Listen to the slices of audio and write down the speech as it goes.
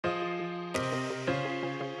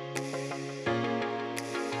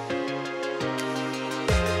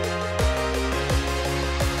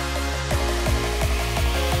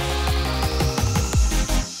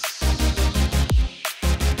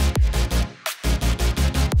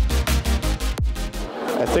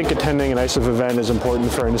I think attending an ISIF event is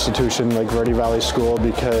important for an institution like Verde Valley School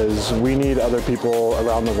because we need other people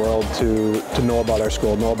around the world to know about our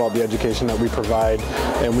school, know about the education that we provide,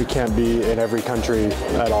 and we can't be in every country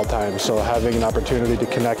at all times. So having an opportunity to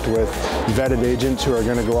connect with vetted agents who are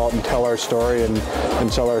going to go out and tell our story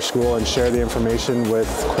and sell our school and share the information with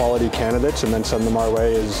quality candidates and then send them our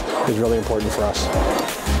way is really important for us.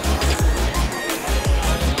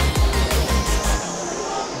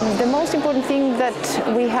 The most important thing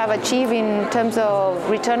that we have achieved in terms of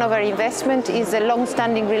return of our investment is the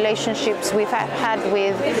long-standing relationships we've had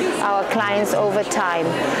with our clients over time.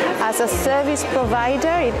 As a service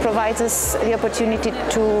provider, it provides us the opportunity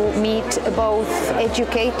to meet both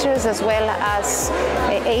educators as well as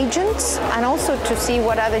agents, and also to see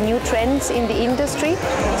what are the new trends in the industry.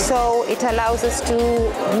 So it allows us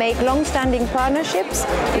to make long-standing partnerships,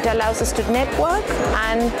 it allows us to network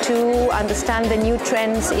and to understand the new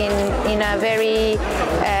trends in a very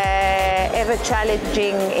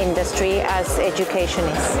ever-challenging industry as education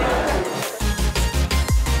is.